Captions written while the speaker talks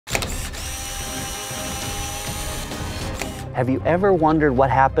have you ever wondered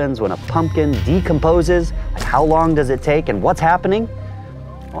what happens when a pumpkin decomposes? Like, how long does it take and what's happening?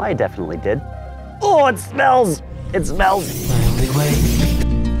 Well, I definitely did. Oh, it smells! It smells! When we wake,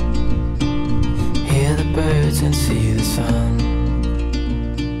 hear the birds and see the sun.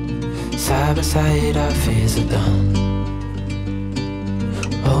 Side by side our fears are done.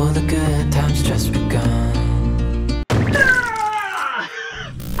 Oh, the good times just begun.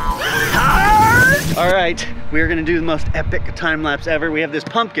 All right, we are gonna do the most epic time lapse ever. We have this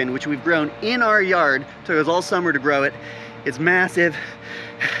pumpkin, which we've grown in our yard. Took us all summer to grow it. It's massive.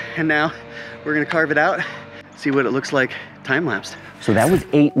 And now we're gonna carve it out, see what it looks like time-lapsed. So that was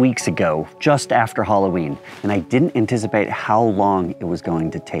 8 weeks ago, just after Halloween, and I didn't anticipate how long it was going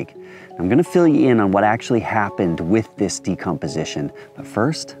to take. I'm gonna fill you in on what actually happened with this decomposition. But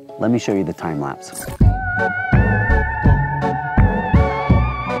first, let me show you the time-lapse.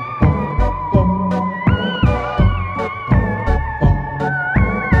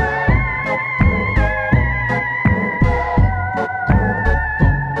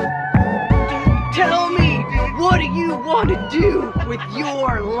 To do with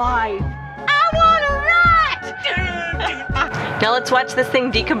your life? I want to rot! Now let's watch this thing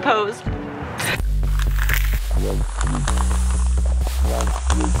decompose.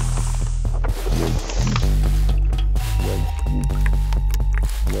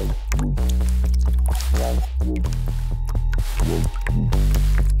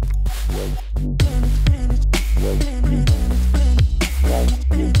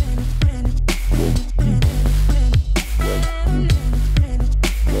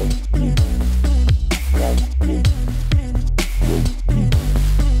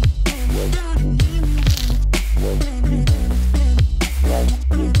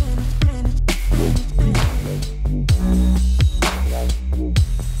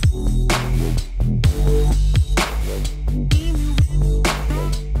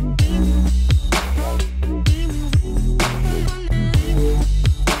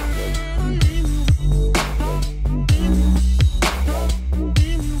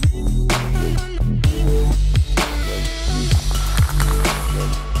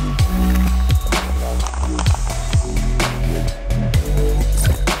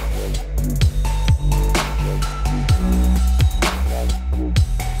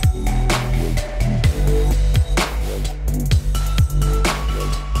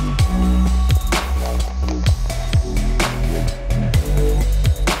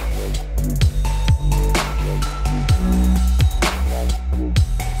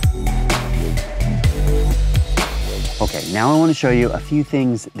 Okay, now I want to show you a few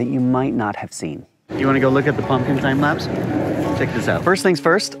things that you might not have seen. You want to go look at the pumpkin time lapse? Check this out. First things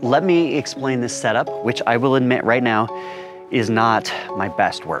first, let me explain this setup, which I will admit right now is not my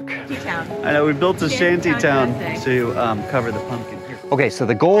best work. I know, we built a shanty town to cover the pumpkin. Okay, so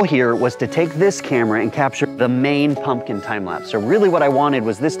the goal here was to take this camera and capture the main pumpkin time lapse. So really what I wanted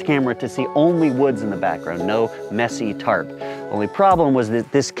was this camera to see only woods in the background, no messy tarp. Only problem was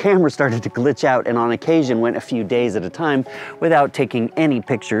that this camera started to glitch out and on occasion went a few days at a time without taking any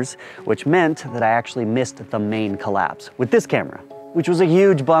pictures, which meant that I actually missed the main collapse with this camera, which was a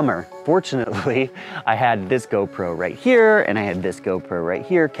huge bummer. Fortunately, I had this GoPro right here and I had this GoPro right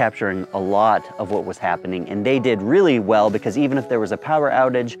here capturing a lot of what was happening, and they did really well because even if there was a power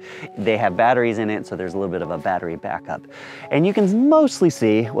outage, they have batteries in it, so there's a little bit of a battery backup. And you can mostly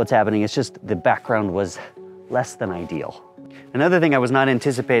see what's happening. It's just the background was less than ideal. Another thing I was not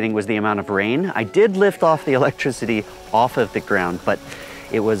anticipating was the amount of rain. I did lift off the electricity off of the ground, but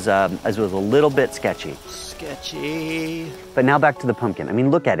it was a little bit sketchy. But now back to the pumpkin. I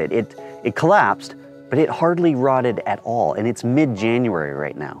mean, look at it. It collapsed, but it hardly rotted at all, and it's mid-January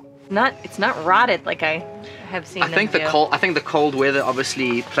right now. It's not rotted like I have seen. I think the cold weather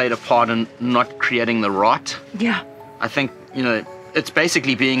obviously played a part in not creating the rot. Yeah. I think, you know, it's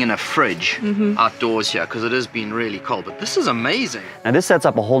basically being in a fridge outdoors here because it has been really cold, but this is amazing. Now this sets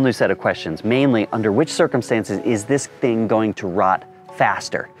up a whole new set of questions, mainly under which circumstances is this thing going to rot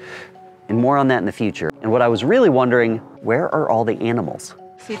faster? And more on that in the future. And what I was really wondering, where are all the animals?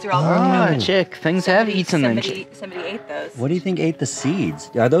 Seeds are all broken. Check, things have eaten them. Somebody ate those. What do you think ate the seeds?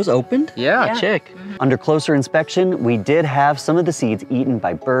 Are those opened? Yeah, check. Under closer inspection, we did have some of the seeds eaten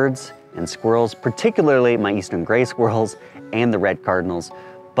by birds and squirrels, particularly my eastern gray squirrels and the red cardinals,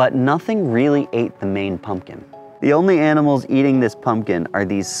 but nothing really ate the main pumpkin. The only animals eating this pumpkin are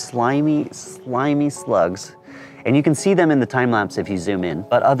these slimy slugs, and you can see them in the time lapse if you zoom in.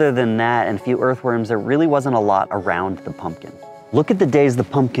 But other than that and a few earthworms, there really wasn't a lot around the pumpkin. Look at the days the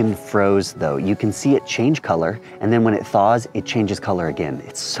pumpkin froze though. You can see it change color, and then when it thaws, it changes color again.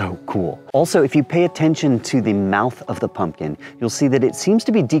 It's so cool. Also, if you pay attention to the mouth of the pumpkin, you'll see that it seems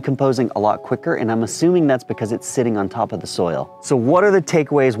to be decomposing a lot quicker, and I'm assuming that's because it's sitting on top of the soil. So what are the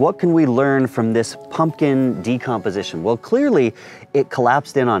takeaways? What can we learn from this pumpkin decomposition? Well, clearly it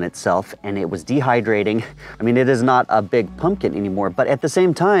collapsed in on itself and it was dehydrating. I mean, it is not a big pumpkin anymore, but at the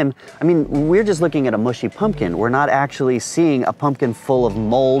same time, I mean, we're just looking at a mushy pumpkin. We're not actually seeing a pumpkin full of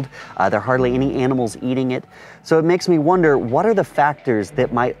mold. There are hardly any animals eating it. So it makes me wonder, what are the factors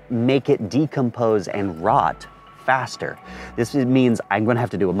that might make it decompose and rot faster? This means I'm going to have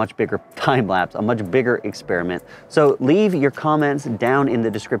to do a much bigger time lapse, a much bigger experiment. So leave your comments down in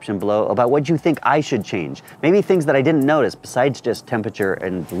the description below about what you think I should change. Maybe things that I didn't notice besides just temperature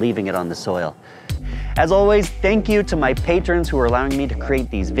and leaving it on the soil. As always, thank you to my patrons who are allowing me to create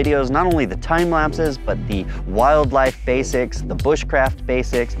these videos, not only the time lapses, but the wildlife basics, the bushcraft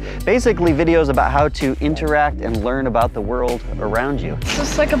basics, basically videos about how to interact and learn about the world around you. It's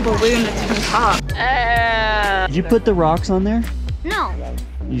just like a balloon that's been popped. Did you put the rocks on there? No.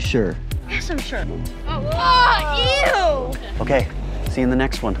 You sure? Yes, I'm sure. Oh, ew! Okay, see you in the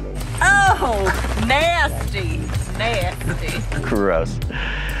next one. Oh, nasty, nasty. Gross.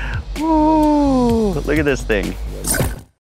 Ooh, look at this thing.